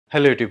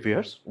Hello YouTube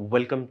viewers,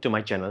 welcome to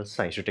my channel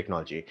Science to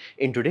Technology.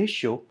 In today's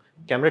show,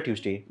 Camera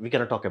Tuesday, we're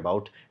gonna talk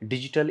about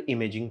Digital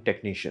Imaging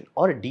Technician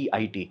or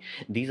DIT.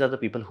 These are the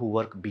people who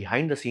work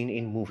behind the scene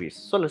in movies.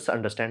 So let's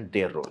understand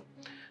their role.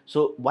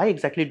 So why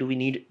exactly do we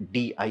need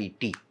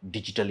DIT,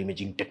 Digital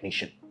Imaging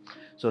Technician?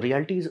 So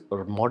reality is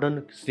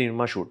modern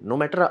cinema shoot, no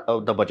matter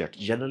the budget,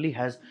 generally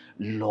has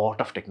lot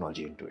of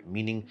technology into it,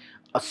 meaning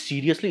a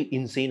seriously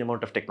insane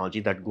amount of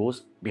technology that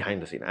goes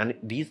behind the scene. And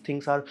these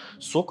things are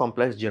so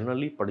complex,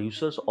 generally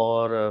producers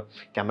or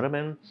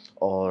cameramen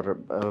or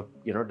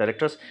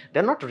directors,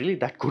 they're not really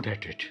that good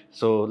at it.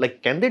 So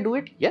like, can they do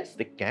it? Yes,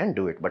 they can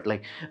do it. But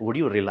like, would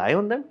you rely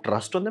on them,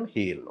 trust on them?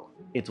 Hell no.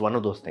 It's one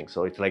of those things.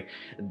 So it's like,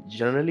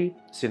 generally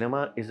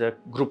cinema is a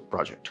group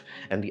project,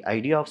 and the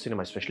idea of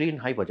cinema, especially in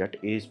high budget,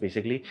 is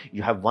basically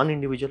you have one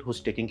individual who's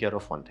taking care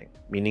of one thing.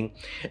 Meaning,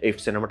 if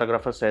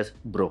cinematographer says,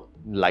 bro,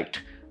 light,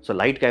 so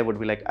light guy would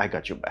be like, I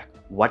got you back.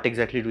 What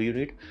exactly do you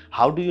need?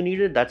 How do you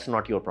need it? That's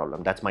not your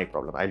problem. That's my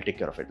problem. I'll take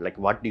care of it. Like,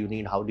 what do you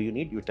need? How do you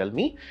need? You tell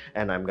me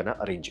and I'm gonna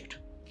arrange it.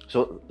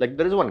 So like,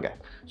 there is one guy.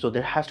 So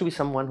there has to be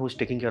someone who's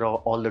taking care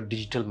of all the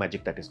digital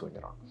magic that is going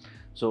around.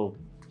 So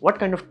what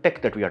kind of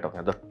tech that we are talking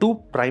about? The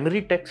two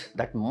primary techs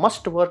that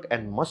must work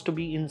and must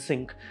be in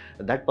sync,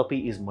 that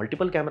puppy is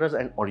multiple cameras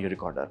and audio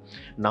recorder.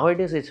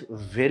 Nowadays, it's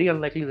very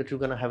unlikely that you're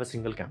gonna have a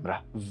single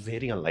camera.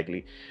 Very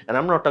unlikely. And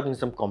I'm not talking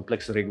some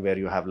complex rig where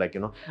you have like,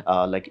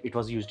 like it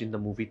was used in the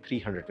movie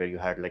 300, where you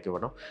had like,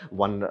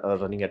 one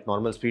running at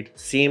normal speed,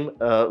 same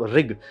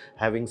rig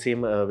having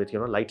same with,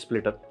 light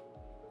splitter,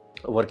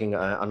 working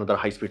another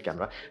high-speed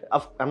camera.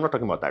 I'm not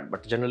talking about that,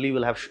 but generally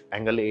we'll have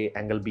angle A,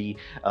 angle B,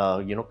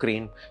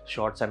 crane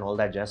shots and all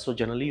that jazz. So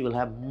generally you will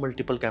have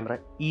multiple camera,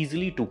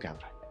 easily two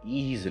camera,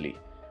 easily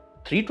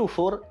 3 to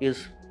 4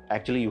 is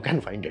actually, you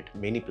can find it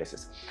many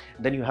places.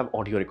 Then you have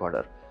audio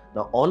recorder.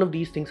 Now all of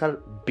these things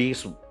are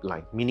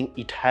baseline, meaning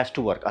it has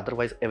to work,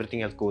 otherwise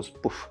everything else goes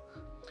poof.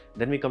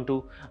 Then we come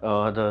to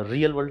the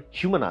real world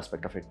human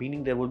aspect of it,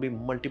 meaning there will be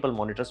multiple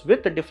monitors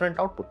with a different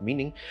output,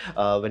 meaning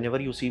whenever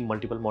you see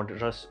multiple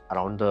monitors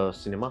around the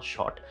cinema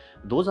shot,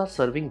 those are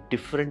serving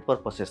different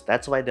purposes.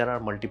 That's why there are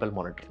multiple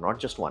monitors, not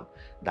just one.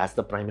 That's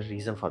the primary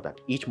reason for that.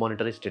 Each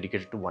monitor is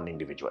dedicated to one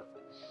individual.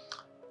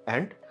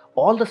 And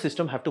all the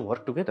system have to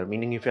work together,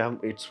 meaning if you have,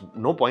 it's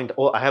no point,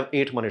 oh, I have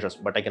 8 monitors,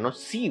 but I cannot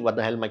see what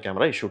the hell my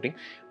camera is shooting.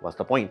 What's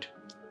the point?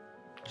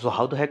 So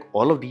how the heck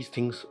all of these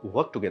things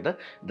work together?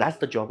 That's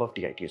the job of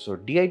DIT. So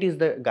DIT is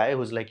the guy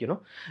who's like,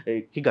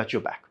 he got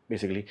your back.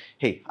 Basically,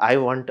 hey, I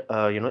want,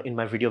 in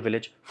my video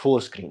village, 4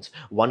 screens.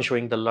 One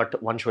showing the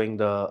LUT, one showing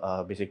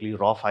the basically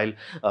raw file,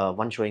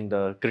 one showing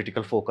the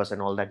critical focus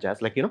and all that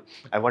jazz. Like,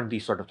 I want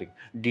these sort of things.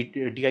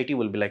 DIT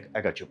will be like,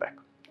 I got you back.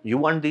 You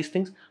want these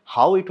things?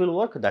 How it will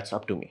work? That's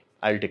up to me.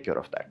 I'll take care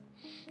of that.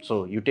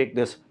 So you take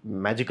this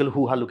magical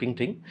hoo-ha looking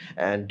thing,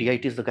 and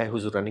DIT is the guy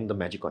who's running the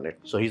magic on it.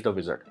 So he's the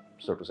wizard,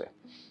 so to say.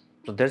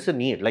 So there's a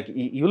need. Like,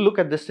 you look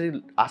at this,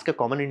 ask a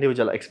common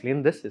individual,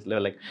 explain this, is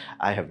like,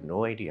 I have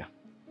no idea.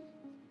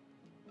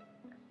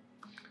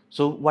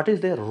 So what is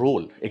their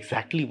role?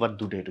 Exactly what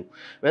do they do?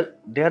 Well,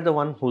 they are the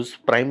one whose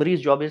primary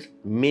job is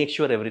make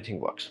sure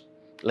everything works.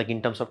 Like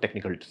in terms of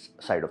technical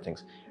side of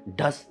things,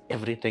 does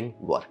everything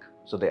work?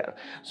 So there.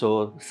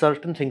 So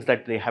certain things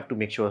that they have to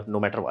make sure no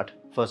matter what.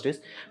 First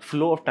is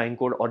flow of time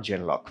code or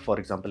gen lock. For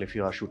example, if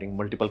you are shooting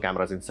multiple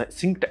cameras in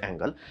synced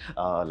angle,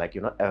 like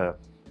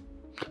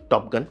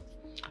Top Gun,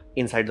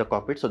 inside the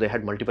cockpit, so they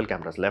had multiple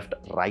cameras, left,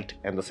 right,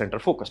 and the center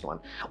focused one.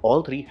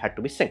 All 3 had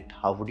to be synced.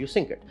 How would you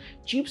sync it?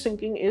 Cheap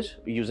syncing is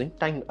using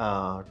time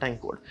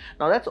code.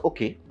 Now that's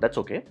okay,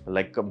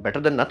 like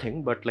better than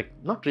nothing, but like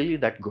not really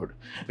that good,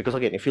 because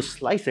again, if you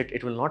slice it,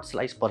 it will not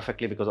slice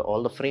perfectly because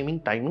all the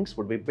framing timings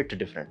would be a bit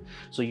different.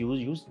 So you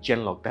use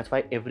gen lock. That's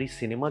why every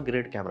cinema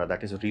grade camera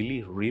that is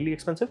really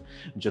expensive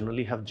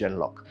generally have gen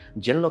lock.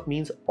 Gen lock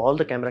means all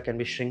the camera can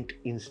be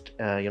synced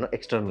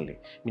externally,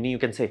 meaning you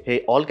can say,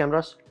 hey, all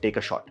cameras take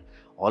a shot.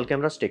 All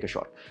cameras take a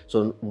shot.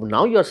 So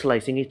now you are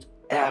slicing it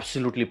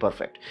absolutely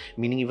perfect,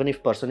 meaning even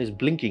if person is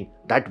blinking,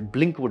 that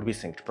blink would be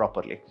synced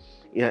properly.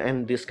 Yeah,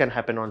 and this can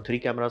happen on 3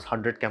 cameras,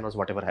 100 cameras,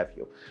 whatever have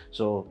you.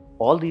 So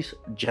all these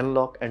gen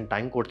lock and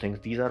time code things,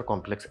 these are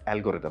complex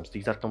algorithms.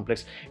 These are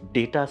complex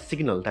data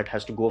signal that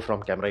has to go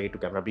from camera A to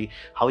camera B,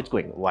 how it's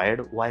going,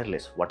 wired,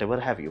 wireless, whatever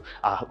have you,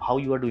 how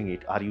you are doing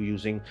it. Are you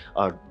using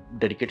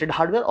dedicated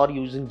hardware or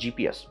using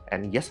GPS?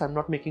 And yes, I'm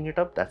not making it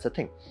up, that's the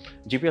thing.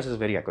 GPS is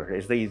very accurate.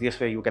 It's the easiest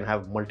way. You can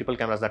have multiple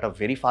cameras that are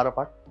very far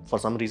apart. For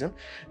some reason,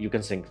 you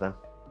can sync them.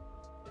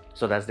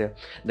 So that's there.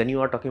 Then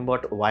you are talking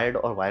about wired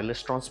or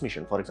wireless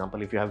transmission. For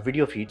example, if you have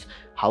video feeds,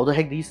 how the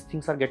heck these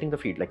things are getting the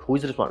feed? Like, who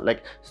is responsible?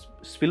 Like,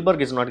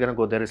 Spielberg is not going to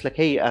go there. It's like,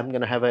 hey, I'm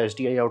going to have a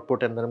SDI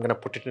output and then I'm going to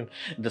put it in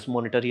this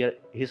monitor here.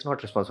 He's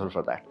not responsible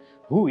for that.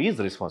 Who is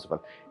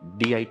responsible?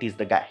 DIT is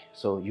the guy.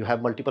 So you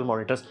have multiple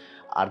monitors.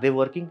 Are they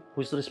working?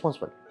 Who is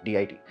responsible?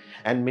 DIT.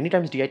 And many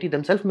times DIT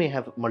themselves may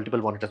have multiple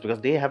monitors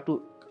because they have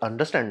to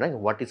understand, right,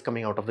 what is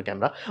coming out of the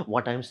camera,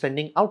 what I'm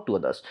sending out to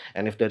others,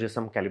 and if there is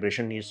some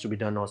calibration needs to be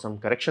done or some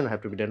correction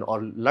have to be done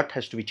or LUT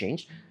has to be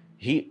changed,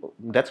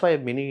 that's why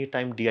many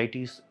times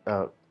DITs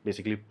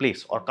basically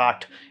place or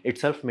cart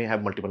itself may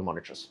have multiple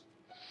monitors.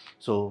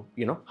 So,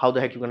 how the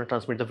heck you're going to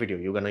transmit the video?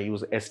 You're going to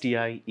use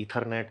SDI,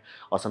 Ethernet,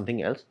 or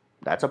something else?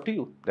 That's up to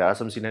you. There are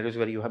some scenarios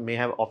where you may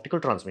have optical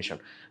transmission.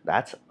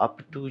 That's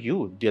up to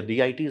you. The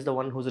DIT is the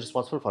one who's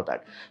responsible for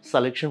that.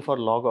 Selection for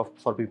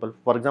for people.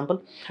 For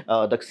example,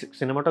 the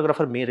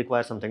cinematographer may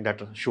require something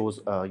that shows,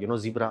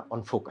 zebra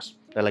on focus.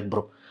 They're like,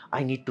 bro,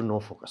 I need to know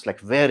focus.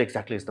 Like, where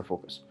exactly is the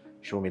focus?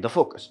 Show me the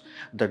focus.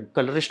 The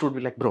colorist would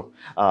be like, bro,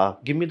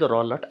 give me the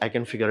raw LUT. I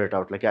can figure it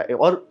out. Like,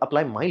 or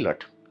apply my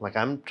LUT. Like,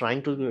 I'm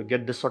trying to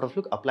get this sort of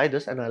look, apply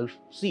this and I'll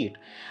see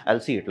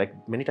it. Like,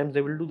 many times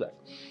they will do that.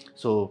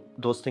 So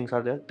those things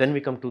are there. Then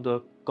we come to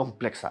the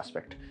complex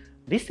aspect.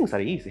 These things are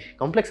easy.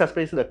 Complex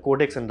aspect is the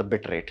codecs and the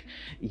bit rate.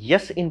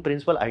 Yes, in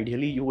principle,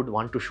 ideally you would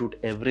want to shoot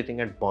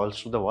everything at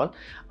balls to the wall.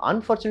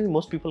 Unfortunately,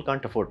 most people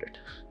can't afford it.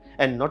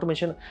 And not to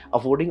mention,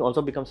 affording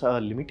also becomes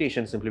a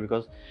limitation simply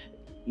because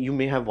you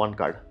may have one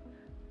card.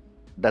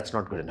 That's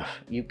not good enough.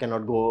 You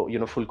cannot go,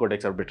 full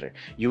codecs or bitrate.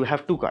 You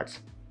have 2 cards.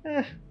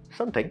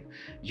 Something.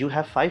 You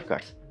have 5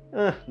 cards.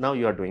 Now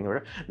you are doing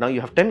it. Now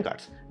you have 10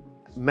 cards.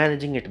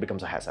 Managing it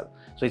becomes a hassle.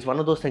 So it's one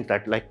of those things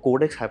that like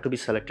codecs have to be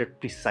selected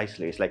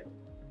precisely. It's like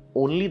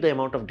only the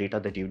amount of data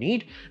that you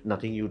need,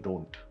 nothing you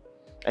don't.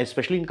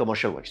 Especially in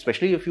commercial work,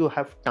 especially if you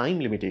have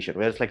time limitation,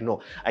 where it's like, no,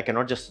 I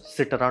cannot just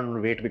sit around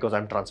and wait because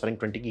I'm transferring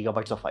 20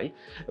 gigabytes of file,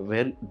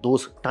 where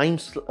those time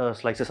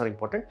slices are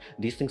important.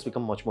 These things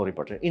become much more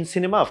important. In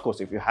cinema, of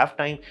course, if you have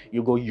time,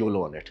 you go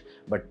YOLO on it.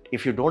 But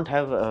if you don't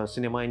have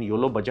cinema in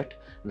YOLO budget,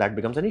 that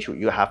becomes an issue.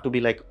 You have to be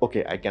like,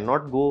 okay, I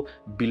cannot go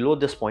below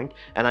this point,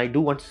 and I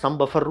do want some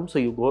buffer room, so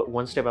you go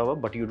one step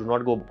above, but you do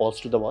not go balls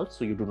to the wall,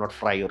 so you do not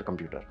fry your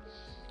computer.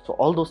 So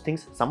all those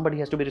things, somebody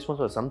has to be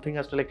responsible. Something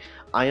has to, like,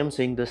 I am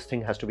saying this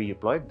thing has to be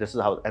deployed. This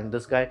is how, and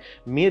this guy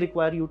may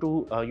require you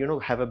to,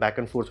 have a back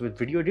and forth with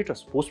video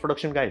editors,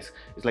 post-production guys.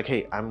 It's like,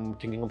 hey, I'm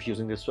thinking of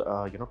using this,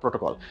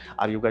 protocol.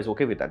 Are you guys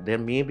okay with that? There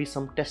may be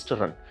some test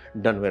run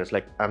done where it's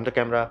like, I'm the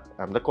camera,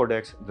 I'm the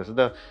codecs, this is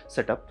the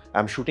setup,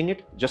 I'm shooting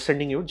it, just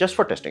sending you just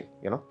for testing,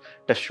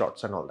 test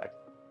shots and all that.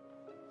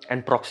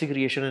 And proxy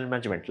creation and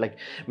management. Like,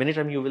 many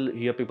times you will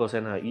hear people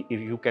saying, if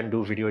you can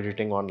do video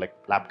editing on like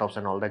laptops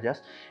and all that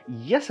jazz.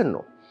 Yes and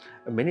no.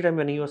 Many times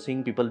when you are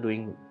seeing people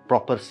doing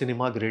proper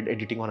cinema grade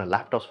editing on a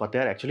laptops, what they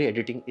are actually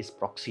editing is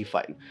proxy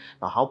file.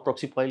 Now, how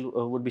proxy file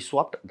would be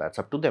swapped, that's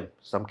up to them.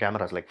 Some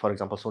cameras, like for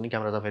example, Sony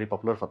cameras are very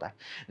popular for that.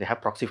 They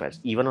have proxy files.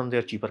 Even on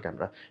their cheaper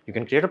camera, you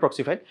can create a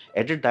proxy file,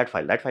 edit that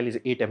file. That file is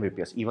 8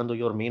 Mbps. Even though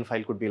your main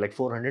file could be like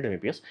 400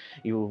 Mbps,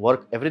 you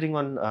work everything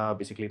on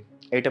basically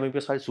 8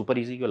 Mbps file, super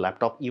easy. Your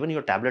laptop, even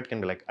your tablet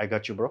can be like, I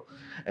got you, bro.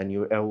 And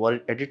you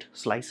edit,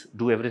 slice,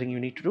 do everything you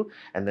need to do,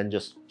 and then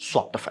just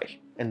swap the file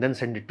and then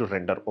send it to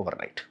render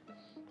overnight.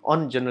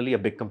 On generally a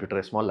big computer,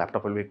 a small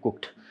laptop will be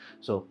cooked.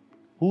 So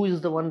who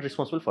is the one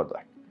responsible for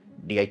that?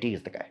 DIT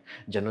is the guy.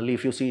 Generally,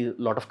 if you see a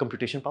lot of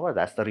computation power,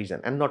 that's the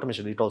reason. And not to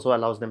mention, it also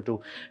allows them to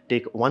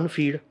take one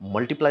feed,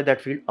 multiply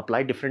that field,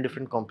 apply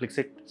different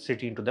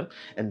complexity into them,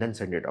 and then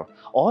send it out.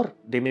 Or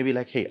they may be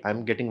like, hey,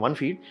 I'm getting one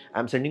feed,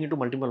 I'm sending it to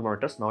multiple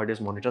monitors. Nowadays,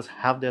 monitors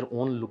have their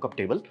own lookup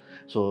table.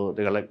 So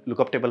they are like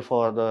lookup table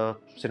for the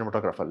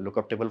cinematographer,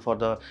 lookup table for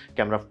the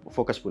camera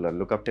focus puller,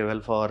 lookup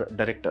table for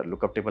director,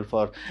 lookup table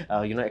for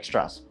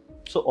extras.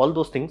 So all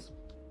those things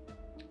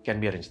can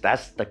be arranged.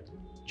 That's the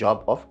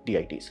job of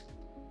DITs.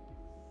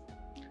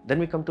 Then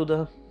we come to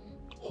the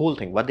whole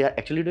thing. What they are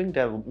actually doing,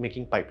 they are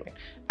making pipeline.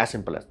 As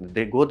simple as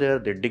they go there,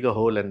 they dig a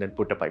hole and then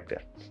put a pipe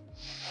there.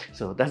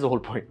 So that's the whole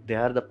point. They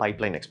are the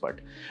pipeline expert.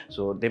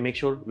 So they make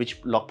sure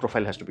which lock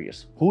profile has to be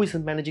used. Who is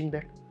managing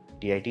that?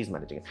 DIT is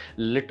managing it.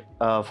 Lit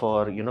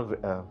for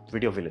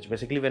video village.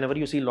 Basically, whenever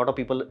you see a lot of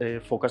people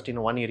focused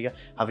in one area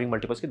having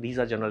multiple screens, these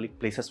are generally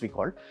places we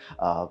call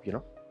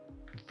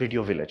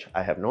video village.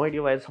 I have no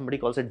idea why somebody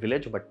calls it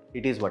village, but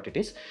it is what it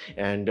is.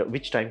 And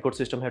which timecode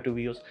system have to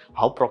be used,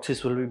 how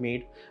proxies will be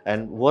made,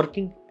 and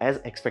working as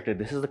expected.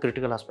 This is the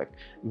critical aspect.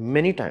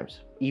 Many times,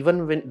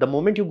 even when the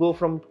moment you go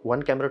from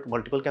one camera to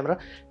multiple camera,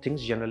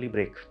 things generally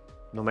break.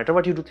 No matter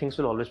what you do, things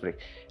will always break.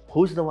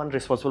 Who's the one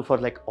responsible for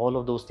like all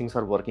of those things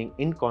are working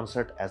in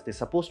concert as they're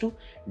supposed to?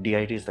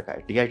 DIT is the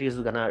guy. DIT is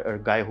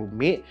the guy who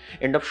may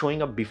end up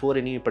showing up before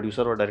any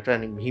producer or director,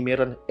 and he may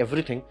run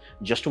everything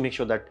just to make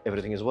sure that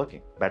everything is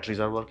working. Batteries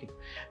are working,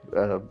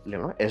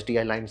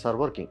 SDI lines are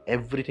working,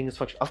 everything is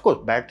functioning. Of course,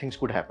 bad things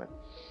could happen.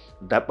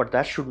 But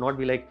that should not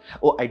be like,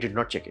 oh, I did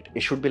not check it. It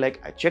should be like,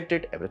 I checked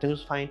it, everything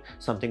was fine,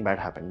 something bad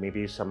happened.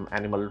 Maybe some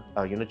animal,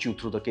 chewed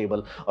through the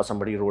cable, or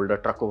somebody rolled a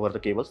truck over the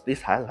cables.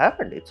 This has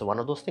happened. It's one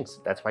of those things.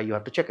 That's why you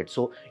have to check it.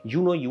 So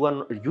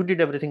you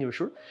did everything you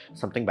should.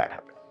 Something bad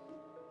happened.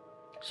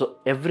 So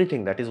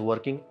everything that is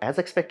working as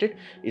expected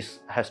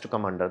has to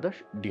come under the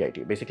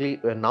DIT. Basically,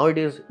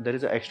 nowadays there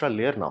is an extra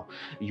layer now.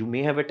 You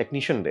may have a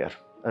technician there.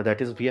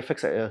 That is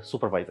VFX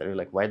supervisor. You're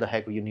like, why the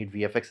heck you need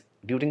VFX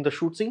during the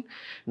shoot scene?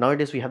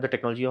 Nowadays we have the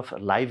technology of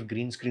live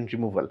green screen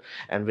removal,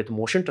 and with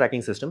motion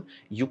tracking system,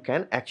 you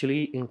can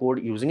actually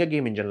encode using a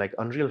game engine like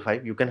Unreal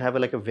 5. You can have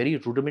a very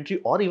rudimentary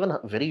or even a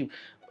very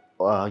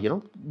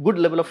good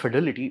level of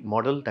fidelity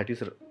model that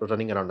is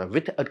running around them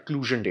with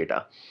occlusion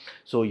data.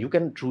 So you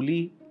can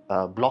truly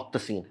block the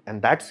scene,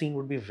 and that scene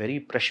would be very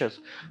precious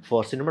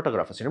for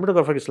cinematographer.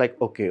 Cinematographer is like,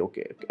 okay,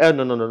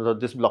 no,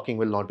 this blocking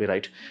will not be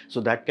right.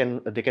 So that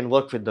they can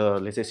work with the,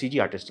 let's say,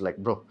 CG artist, like,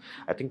 bro,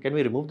 I think, can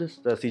we remove this?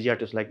 The CG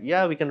artist like,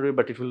 yeah, we can,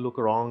 but it will look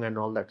wrong and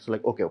all that. So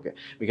like, okay,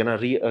 we're gonna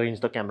rearrange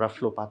the camera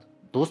flow path.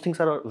 Those things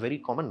are very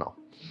common now.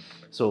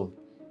 So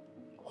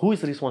who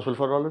is responsible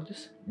for all of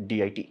this?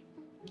 DIT.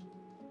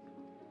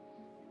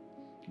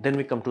 Then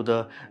we come to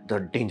the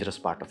dangerous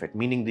part of it,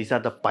 meaning these are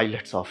the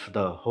pilots of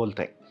the whole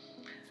thing.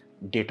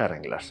 Data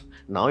wranglers.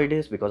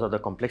 Nowadays, because of the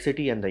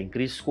complexity and the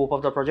increased scope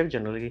of the project,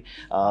 generally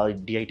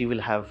DIT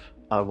will have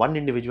one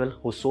individual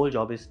whose sole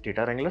job is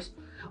data wranglers,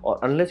 or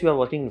unless you are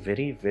working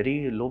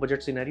very low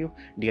budget scenario,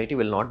 DIT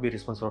will not be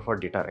responsible for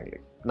data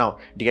wrangling. Now,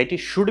 DIT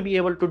should be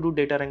able to do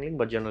data wrangling,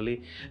 but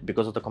generally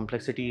because of the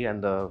complexity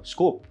and the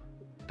scope,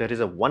 there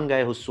is one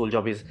guy whose sole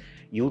job is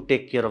you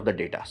take care of the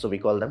data. So we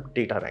call them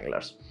data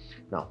wranglers.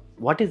 Now,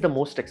 what is the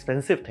most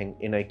expensive thing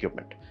in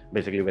equipment?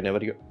 Basically,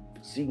 whenever you're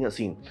seeing a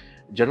scene,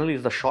 generally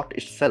is the shot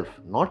itself,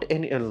 not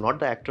the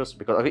actors,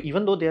 because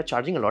even though they are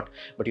charging a lot,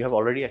 but you have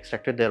already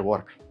extracted their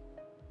work.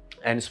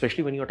 And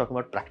especially when you're talking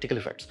about practical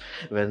effects,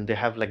 when they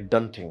have like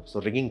done things,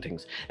 so rigging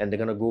things, and they're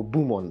gonna go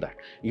boom on that,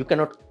 you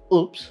cannot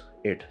oops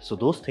it. So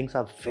those things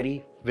are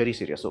very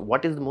serious. So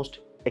what is the most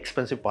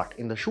expensive part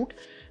in the shoot?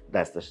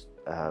 That's this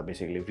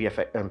basically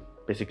VFX,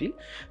 basically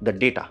the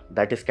data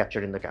that is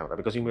captured in the camera.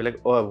 Because you may be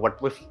like, oh, what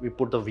if we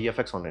put the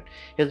VFX on it?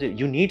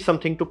 You need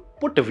something to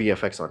put the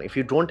VFX on. If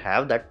you don't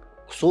have that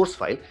source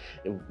file,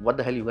 what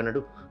the hell are you gonna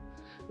do?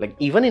 Like,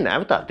 even in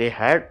Avatar, they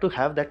had to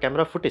have that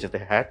camera footage. They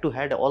had to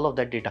have all of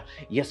that data.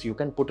 Yes, you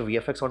can put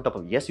VFX on top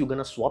of it. Yes, you're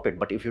gonna swap it,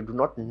 but if you do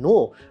not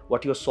know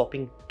what you're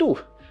swapping to,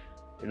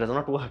 it does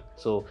not work.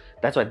 So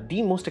that's why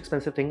the most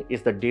expensive thing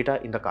is the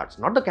data in the cards,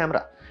 not the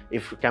camera.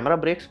 If camera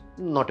breaks,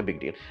 not a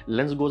big deal.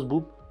 Lens goes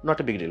boom, not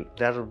a big deal.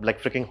 There are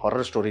like freaking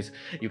horror stories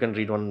you can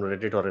read on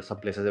Reddit or some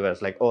places where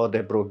it's like, oh,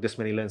 they broke this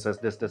many lenses,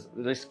 this.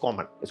 It's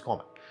common.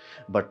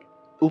 But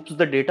oops,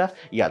 the data,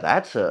 yeah,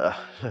 that's a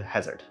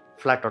hazard.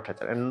 Flat out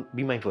hazard. And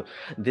be mindful,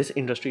 this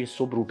industry is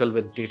so brutal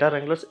with data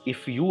wranglers.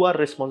 If you are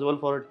responsible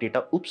for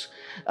data oops,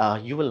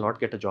 you will not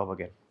get a job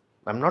again.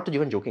 I'm not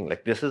even joking.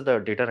 Like, this is the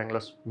data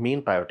wrangler's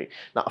main priority.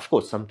 Now, of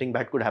course, something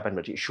bad could happen,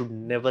 but it should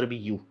never be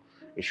you.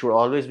 It should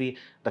always be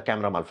the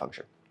camera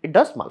malfunction. It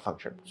does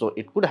malfunction, so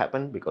it could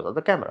happen because of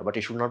the camera, but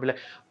it should not be like,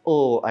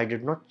 oh, I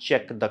did not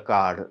check the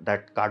card,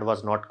 that card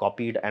was not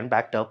copied and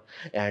backed up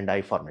and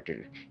I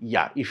formatted it.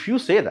 Yeah, if you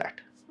say that,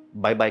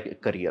 bye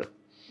career.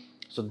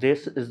 So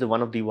this is the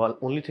one of the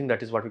only thing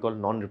that is what we call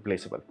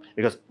non-replaceable,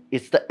 because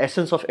it's the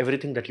essence of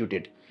everything that you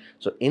did.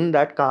 So in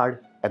that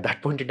card, at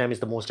that point in time, is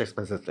the most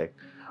expensive thing.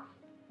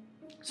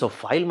 So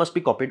file must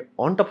be copied.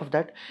 On top of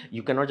that,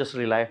 you cannot just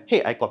rely,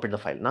 hey, I copied the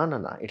file.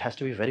 No. It has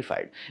to be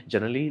verified.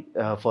 Generally,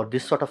 for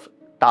this sort of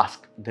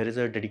task, there is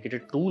a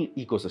dedicated tool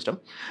ecosystem,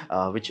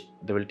 which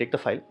they will take the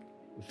file,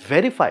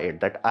 verify it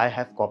that I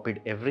have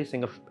copied every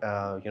single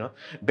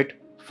bit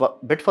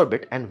for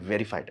bit, and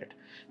verified it.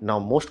 Now,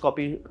 most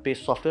copy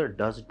paste software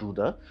does do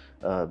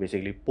the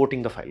basically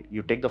porting the file.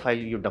 You take the file,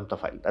 you dump the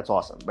file. That's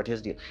awesome. But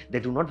here's the deal: they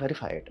do not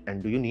verify it.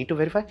 And do you need to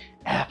verify?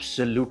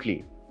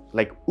 Absolutely.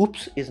 Like,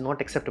 oops is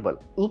not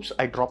acceptable. Oops,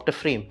 I dropped a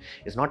frame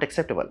is not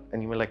acceptable.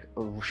 And you were like,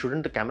 oh,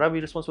 shouldn't the camera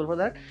be responsible for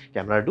that?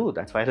 Camera do.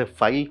 That's why the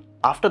file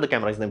after the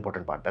camera is the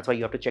important part. That's why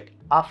you have to check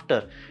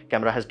after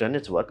camera has done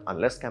its work.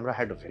 Unless camera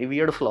had a very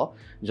weird flaw,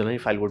 generally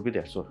file would be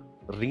there. So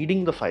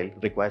reading the file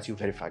requires you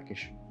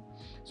verification.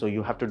 So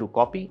you have to do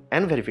copy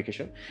and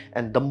verification.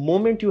 And the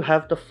moment you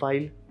have the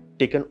file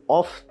taken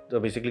off the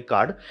basically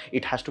card,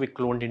 it has to be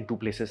cloned in two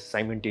places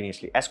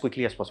simultaneously as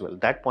quickly as possible.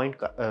 That point,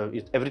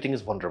 everything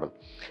is vulnerable.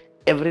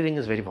 Everything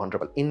is very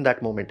vulnerable. In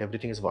that moment,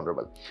 everything is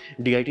vulnerable.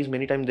 DITs,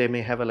 many times they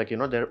may have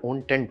their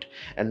own tent,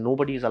 and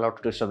nobody is allowed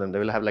to disturb them. They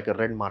will have like a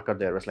red marker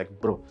there. It's like,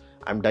 bro,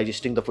 I'm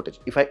digesting the footage.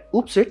 If I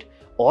oops it,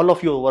 all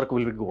of your work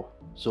will go.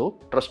 So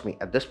trust me,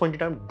 at this point in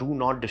time, do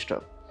not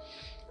disturb.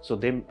 So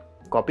they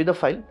copy the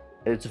file.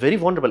 It's very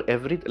vulnerable.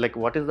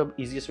 What is the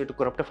easiest way to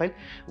corrupt a file?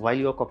 While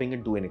you are copying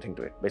it, do anything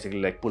to it. Basically,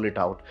 like, pull it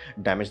out,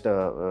 damage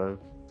the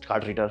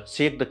card reader,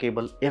 shake the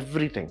cable.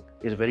 Everything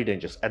is very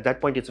dangerous. At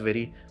that point, it's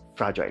very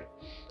fragile.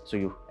 So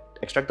you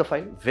extract the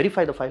file,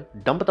 verify the file,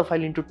 dump the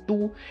file into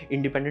two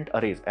independent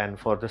arrays. And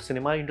for the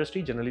cinema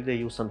industry, generally they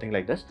use something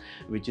like this,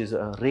 which is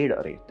a RAID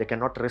array. They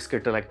cannot risk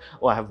it to like,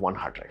 oh, I have one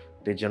hard drive.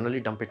 They generally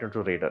dump it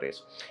into RAID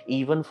arrays.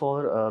 Even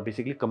for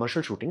basically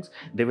commercial shootings,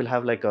 they will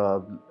have like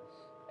a,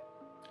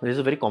 there's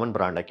a very common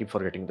brand, I keep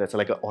forgetting. That's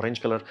like an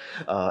orange color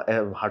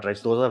hard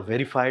drives. Those are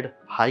verified,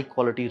 high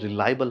quality,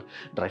 reliable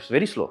drives.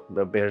 Very slow.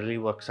 They barely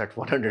works at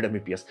 100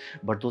 Mbps,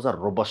 but those are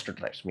robust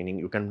drives, meaning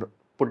you can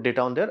put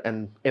data on there,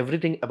 and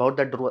everything about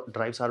that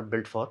drives are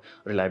built for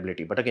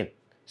reliability. But again,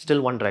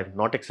 Still one drive,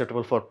 not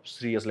acceptable for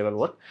serious level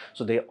work,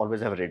 so they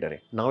always have a RAID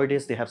array.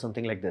 Nowadays they have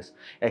something like this,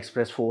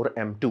 Express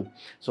 4M2,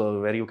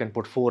 so where you can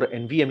put 4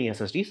 NVMe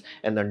SSDs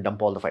and then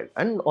dump all the file,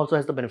 and also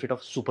has the benefit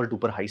of super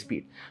duper high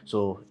speed.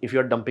 So if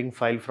you're dumping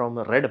file from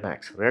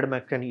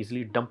Redmax can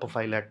easily dump a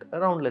file at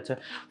around, let's say,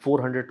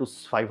 400 to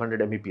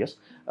 500 Mbps.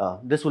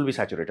 This will be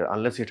saturated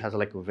unless it has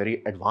like a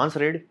very advanced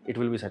RAID. It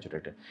will be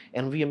saturated.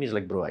 NVMe is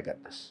like, bro, I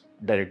got this,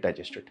 direct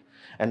digest it.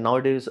 And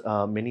nowadays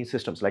many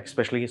systems, like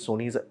especially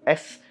Sony's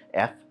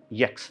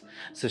SFX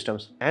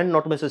systems, and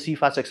not to mention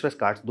CFast Express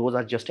cards, those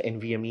are just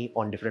NVMe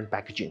on different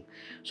packaging,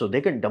 so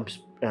they can dump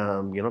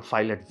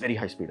file at very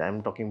high speed. I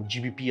am talking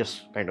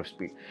Gbps kind of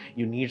speed.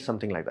 You need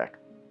something like that.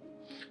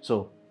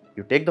 So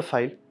you take the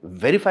file,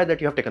 verify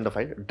that you have taken the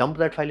file, dump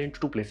that file into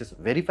two places,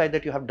 verify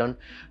that you have done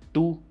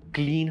two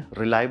clean,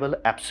 reliable,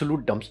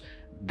 absolute dumps,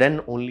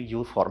 then only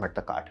you format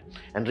the card.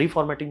 And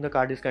reformatting the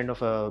card is kind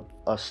of a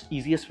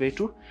easiest way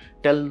to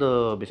tell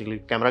the basically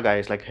camera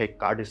guys like, hey,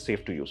 card is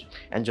safe to use.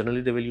 And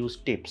generally they will use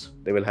tapes.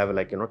 They will have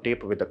like,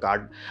 tape with the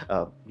card,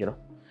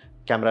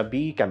 camera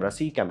B, camera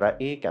C, camera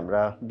A,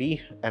 camera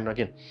B, and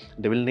again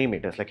they will name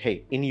it as like,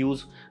 hey, in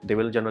use. They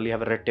will generally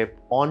have a red tape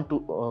on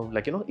to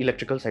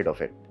electrical side of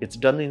it. It's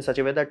done in such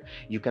a way that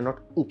you cannot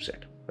oops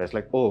it. It's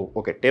like, oh,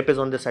 okay, tape is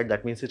on this side,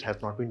 that means it has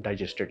not been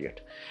digested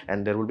yet.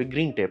 And there will be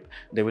green tape.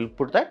 They will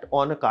put that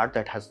on a card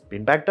that has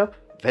been backed up,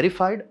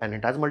 verified, and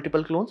it has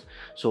multiple clones,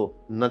 so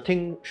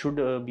nothing should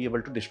be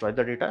able to destroy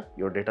the data.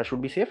 Your data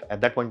should be safe.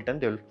 At that point in time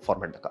they will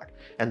format the card,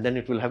 and then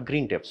it will have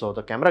green tape, so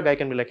the camera guy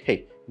can be like,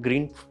 hey,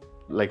 green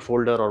like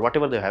folder or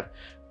whatever they have,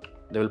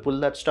 they will pull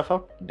that stuff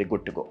out, they're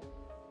good to go.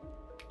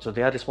 So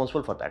they are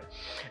responsible for that.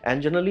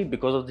 And generally,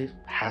 because of the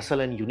hassle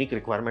and unique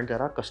requirement, there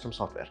are custom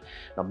software.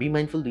 Now be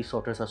mindful, these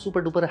softwares are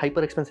super duper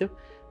hyper expensive,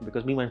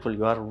 because be mindful,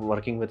 you are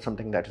working with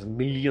something that is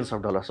millions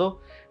of dollars, so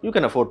you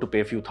can afford to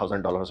pay a few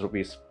 $1,000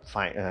 rupees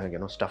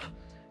fine, stuff.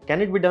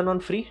 Can it be done on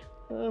free?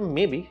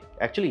 Maybe.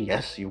 Actually,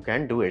 yes, you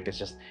can do it. It's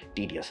just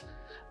tedious.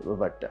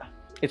 But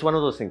it's one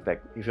of those things,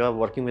 like if you are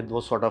working with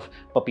those sort of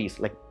puppies,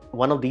 like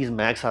one of these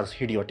Macs are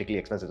idiotically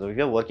expensive. So if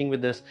you're working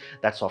with this,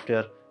 that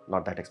software,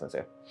 not that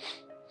expensive.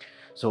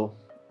 So,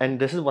 and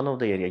this is one of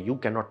the area you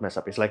cannot mess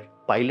up. It's like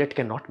pilot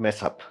cannot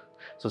mess up.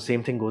 So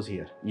same thing goes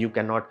here. You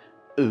cannot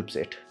oops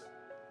it.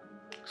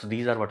 So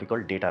these are what we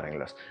call data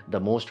wranglers.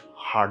 The most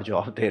hard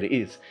job there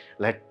is,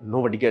 like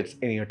nobody gets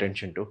any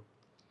attention to.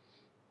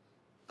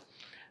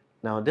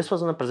 Now, this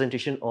was a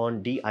presentation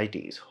on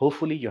DITs.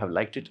 Hopefully you have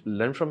liked it,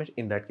 learned from it.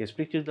 In that case,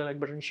 please click the like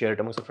button, share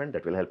it amongst a friend.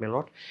 That will help me a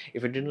lot.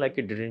 If you didn't like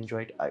it, didn't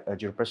enjoy it, I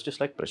urge you to press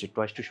dislike, press it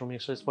twice to show me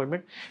extra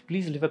disappointment.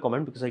 Please leave a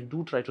comment, because I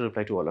do try to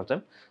reply to all of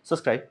them.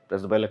 Subscribe,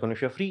 press the bell icon if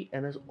you're free,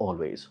 and as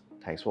always,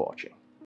 thanks for watching.